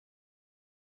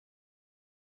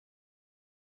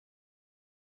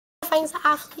things that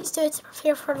athletes do to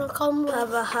prepare for the Commonwealth?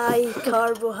 Have a high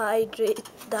carbohydrate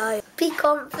diet. Be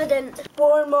confident.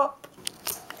 Warm up.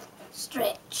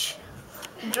 Stretch.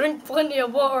 Drink plenty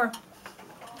of water.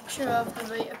 Sure I have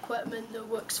the right equipment that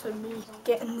works for me.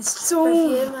 Get in the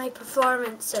zone. Review my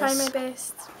performances. Try my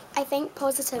best. I think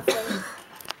positively.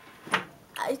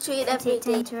 I train every Take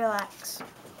time day. to relax.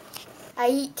 I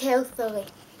eat healthily.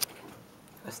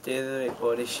 I stay in the right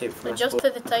body shape for my Adjust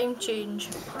sport. to the time change.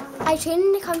 I train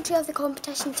in the country of the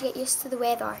competition to get used to the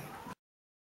weather.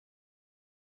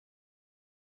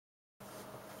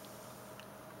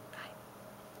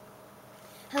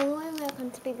 Hello and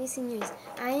welcome to BBC News.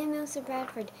 I am Elsa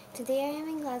Bradford. Today I am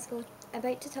in Glasgow,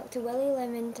 about to talk to Willie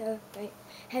Lemon about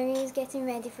how he is getting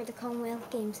ready for the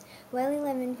Commonwealth Games. Willie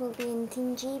Lemon will be in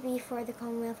Team GB for the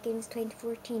Commonwealth Games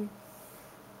 2014.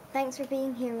 Thanks for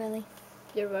being here, Willie.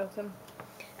 You're welcome.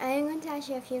 I am going to ask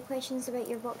you a few questions about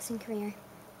your boxing career.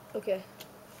 Okay.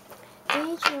 Do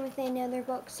you train with any other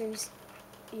boxers?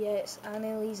 Yes,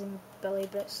 Annalise and Billy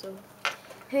Bristol.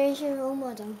 Who is your role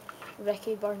model?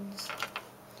 Ricky Burns.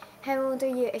 How old are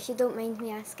you, if you don't mind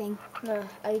me asking? No,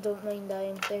 I don't mind. I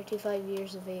am 35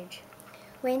 years of age.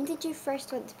 When did you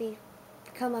first want to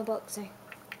become a boxer?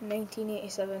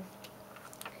 1987.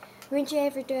 Would you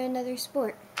ever do another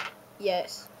sport?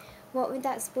 Yes. What would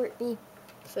that sport be?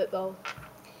 Football.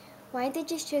 Why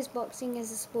did you choose boxing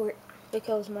as a sport?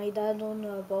 Because my dad owned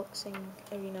a boxing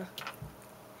arena.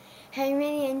 How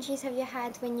many injuries have you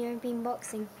had when you've been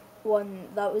boxing? One,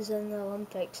 that was in the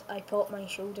Olympics. I popped my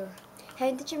shoulder.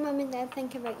 How did your mum and dad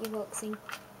think about you boxing?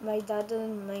 My dad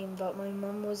didn't mind, but my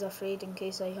mum was afraid in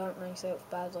case I hurt myself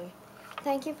badly.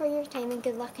 Thank you for your time and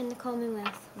good luck in the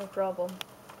Commonwealth. No problem.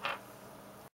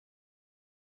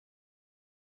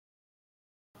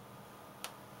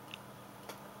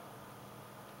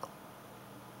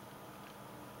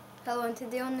 Hello, and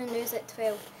today on the news at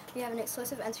 12, we have an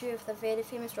exclusive interview with a very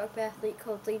famous rugby athlete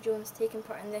called Lee Jones, taking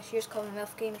part in this year's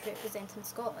Commonwealth Games representing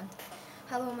Scotland.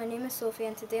 Hello, my name is Sophie,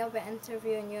 and today I'll be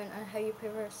interviewing you on how you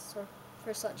prepare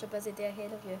for such a busy day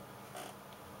ahead of you.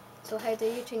 So how do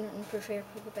you train and prepare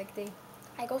for the big day?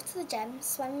 I go to the gym,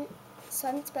 swim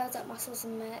to build up muscles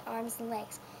in my arms and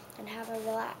legs, and have a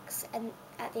relax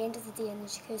at the end of the day in the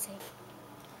jacuzzi.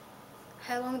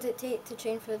 How long does it take to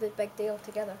train for the big day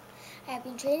altogether? I have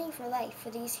been training for life for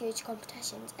these huge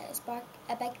competitions. It is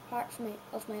a big part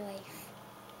of my life.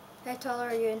 How tall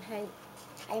are you in height?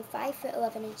 I am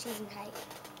 5'11" in height.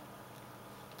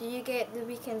 Do you get the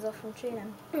weekends off from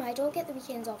training? No, I don't get the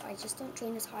weekends off, I just don't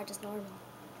train as hard as normal.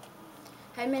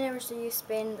 How many hours do you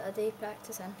spend a day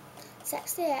practicing?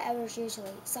 6 to 8 hours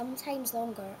usually, sometimes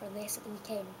longer or less at the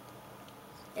weekend.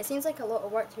 It seems like a lot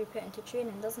of work to be put into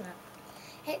training, doesn't it?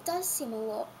 It does seem a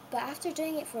lot, but after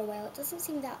doing it for a while, it doesn't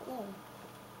seem that long.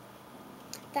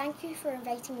 Thank you for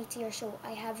inviting me to your show.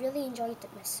 I have really enjoyed it,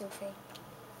 Miss Sophie.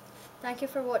 Thank you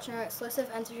for watching our exclusive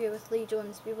interview with Lee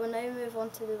Jones. We will now move on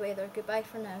to the weather. Goodbye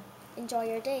for now. Enjoy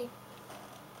your day.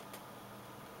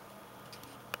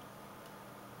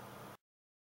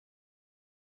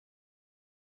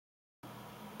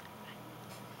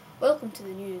 Welcome to the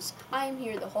news. I am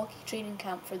here at the hockey training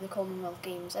camp for the Commonwealth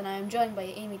Games, and I am joined by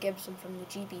Amy Gibson from the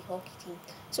GB hockey team.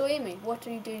 So Amy, what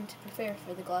are you doing to prepare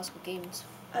for the Glasgow Games?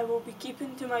 I will be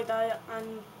keeping to my diet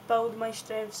and build my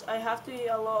strengths. I have to eat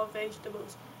a lot of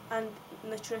vegetables and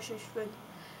nutritious food.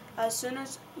 As soon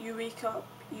as you wake up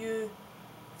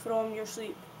from your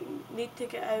sleep, you need to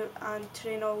get out and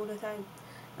train all the time.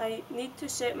 I need to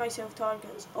set myself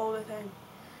targets all the time.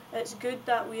 It's good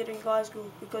that we're in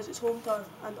Glasgow because it's home turf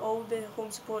and all the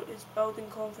home support is building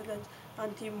confidence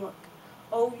and teamwork.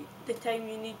 All the time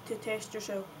you need to test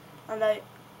yourself, and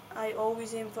I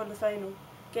always aim for the final.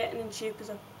 Getting in shape is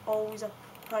always a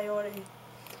priority.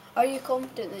 Are you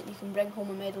confident that you can bring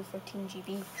home a medal for Team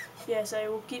GB? Yes, I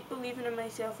will keep believing in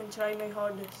myself and try my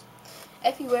hardest.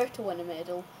 If you were to win a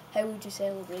medal, how would you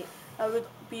celebrate? I would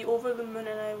be over the moon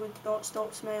and I would not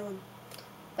stop smiling.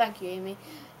 Thank you, Amy.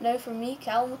 Now from me,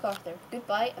 Cal MacArthur.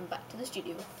 Goodbye and back to the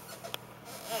studio.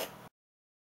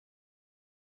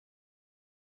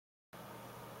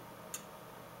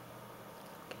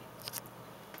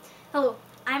 Hello,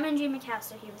 I'm Andrea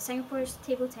McAllister here with Singapore's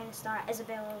table tennis star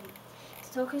Isabella Lee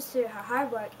to talk us through her hard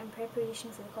work and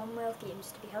preparation for the Commonwealth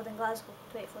Games to be held in Glasgow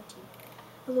 2014.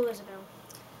 Hello Isabel.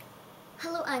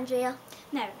 Hello, Andrea.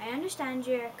 Now, I understand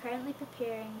you are currently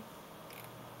preparing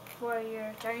for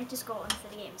your journey to Scotland for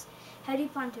the Games. How do you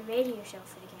plan to ready yourself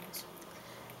for the Games?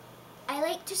 I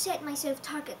like to set myself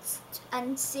targets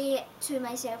and say to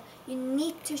myself, you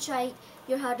need to try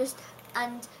your hardest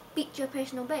and beat your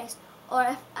personal best. Or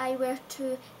if I were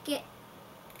to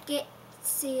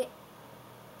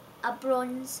a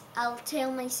bronze, I'll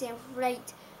tell myself,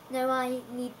 right, now I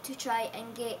need to try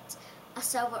and get a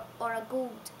silver or a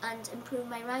gold and improve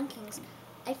my rankings.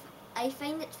 I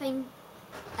find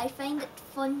it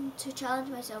fun to challenge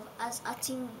myself. As a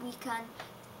team, we can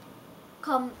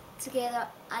come together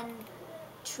and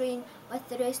train with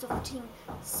the rest of the team.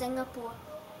 Singapore,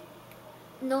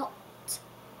 not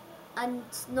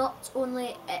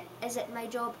only is it my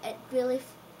job,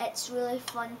 it's really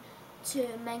fun to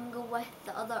mingle with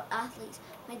the other athletes.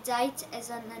 My diet is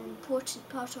an important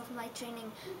part of my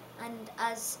training, and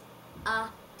as a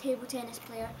table tennis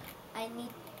player, I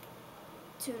need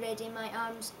to ready my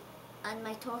arms and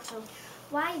my torso.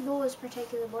 Why those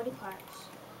particular body parts?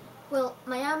 Well,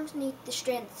 my arms need the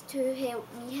strength to help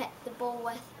me hit the ball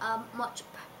with much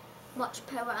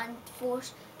power and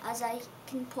force as I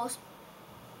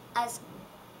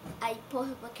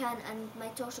possibly can, and my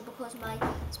torso because my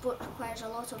sport requires a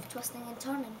lot of twisting and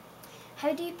turning.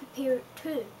 How do you prepare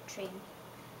to train?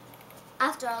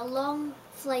 After a long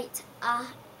flight,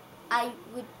 I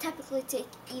would typically take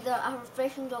either a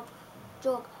refreshing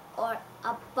jog or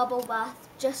a bubble bath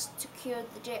just to cure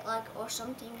the jet lag, or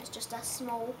sometimes just a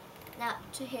small nap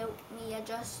to help me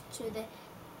adjust to the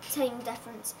time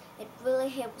difference. It really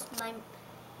helps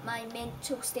my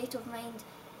mental state of mind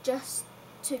just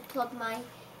to plug my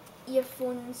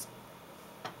earphones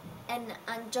in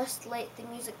and just let the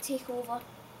music take over.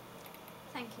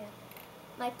 Thank you.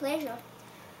 My pleasure.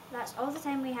 That's all the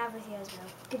time we have with you, Isabel.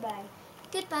 Goodbye.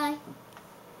 Goodbye.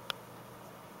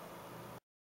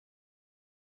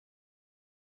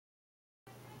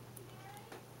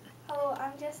 Hello,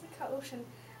 I'm Jessica Ocean,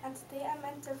 and today I'm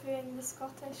interviewing the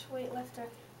Scottish weightlifter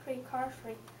Craig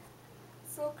Carfrey.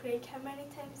 So Craig, how many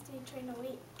times do you train a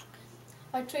week?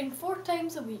 I train 4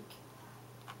 times a week.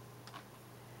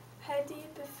 How do you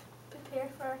prepare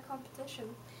for a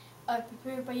competition? I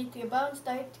prepare by eating a balanced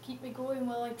diet to keep me going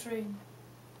while I train.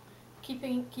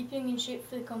 Keeping in shape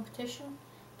for the competition,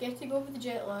 getting over the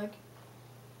jet lag,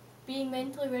 being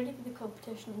mentally ready for the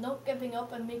competition, not giving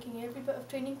up and making every bit of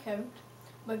training count,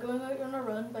 by going out on a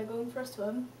run, by going for a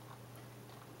swim,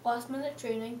 last minute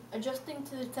training, adjusting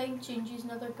to the time changes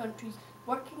in other countries,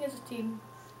 working as a team,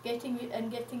 getting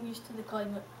used to the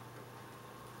climate.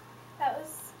 That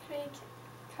was Craig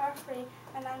Carfrey,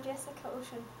 and I'm Jessica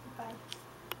Ocean. Bye.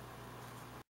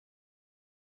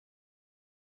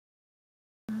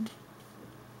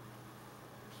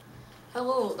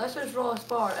 Hello, this is Ross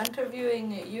Barr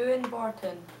interviewing Ewan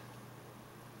Barton,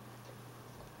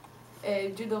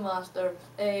 judo master.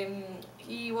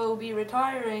 He will be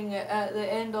retiring at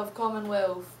the end of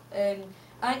Commonwealth.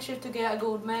 Anxious to get a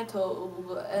gold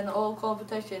medal in all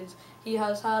competitions. He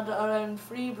has had around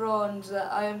 3 bronze.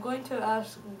 I am going to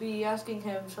be asking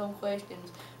him some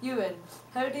questions. Ewan,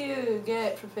 how do you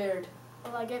get prepared?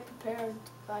 Well, I get prepared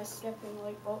by skipping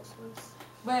like boxers.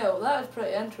 Well, that is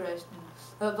pretty interesting.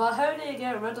 But how do you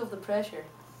get rid of the pressure?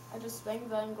 I just think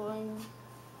that I'm going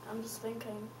in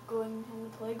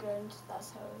the playground.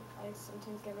 That's how I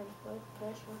sometimes get rid of the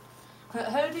pressure.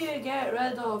 How do you get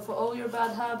rid of all your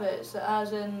bad habits,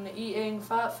 as in eating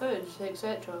fat foods,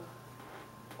 etc.?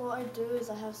 What I do is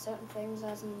I have certain things,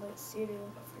 as in like cereal,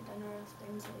 but for dinner I have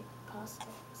things like pasta.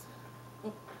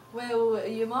 Well,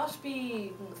 you must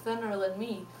be thinner than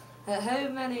me. How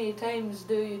many times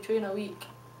do you train a week?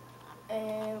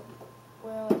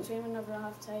 Well, I train whenever I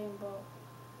have time, but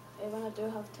when I do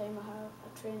have time,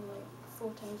 I train like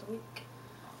 4 times a week.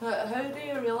 How do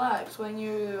you relax when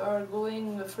you are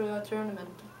going through a tournament?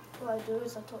 What I do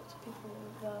is I talk to people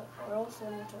that are also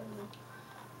in the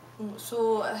tournament.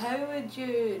 So how would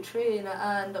you train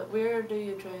and where do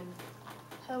you train?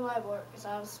 How I work is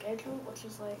I have a schedule, which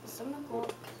is like 7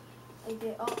 o'clock. I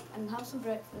get up and have some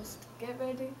breakfast, get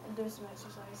ready and do some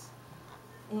exercise.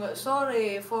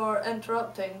 Sorry for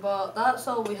interrupting, but that's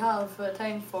all we have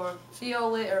time for. See you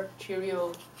all later.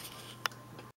 Cheerio.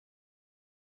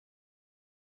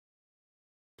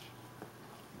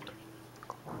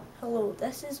 Hello,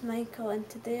 this is Michael and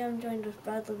today I'm joined with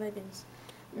Bradley Wiggins.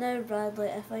 Now Bradley,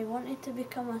 if I wanted to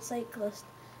become a cyclist,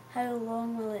 how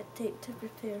long will it take to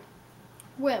prepare?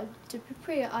 Well, to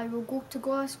prepare, I will go to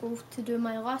Glasgow to do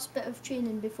my last bit of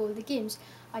training before the Games.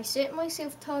 I set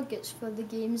myself targets for the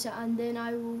Games and then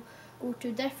I will go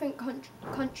to different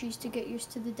countries to get used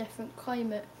to the different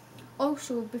climate.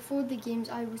 Also, before the Games,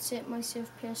 I will set myself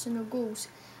personal goals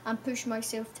and push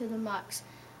myself to the max.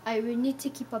 I will need to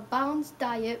keep a balanced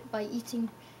diet by eating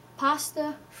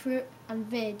pasta, fruit and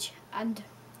veg, and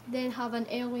then have an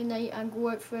early night and go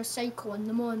out for a cycle in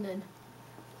the morning.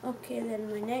 Okay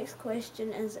then, my next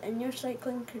question is, in your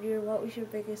cycling career, what was your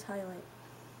biggest highlight?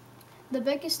 The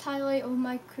biggest highlight of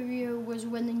my career was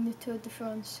winning the Tour de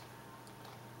France.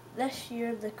 This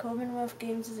year the Commonwealth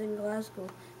Games is in Glasgow.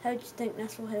 How do you think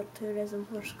this will help tourism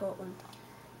for Scotland?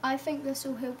 I think this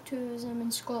will help tourism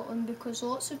in Scotland because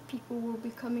lots of people will be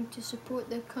coming to support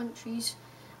their countries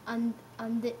and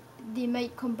they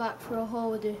might come back for a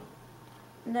holiday.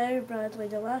 Now, Bradley,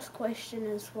 the last question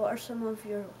is, what are some of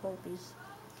your hobbies?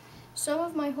 Some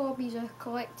of my hobbies are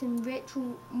collecting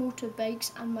retro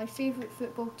motorbikes and my favourite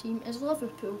football team is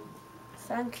Liverpool.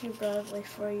 Thank you, Bradley,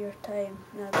 for your time.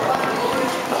 Now,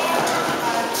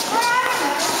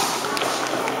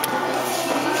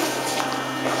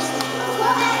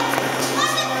 Well,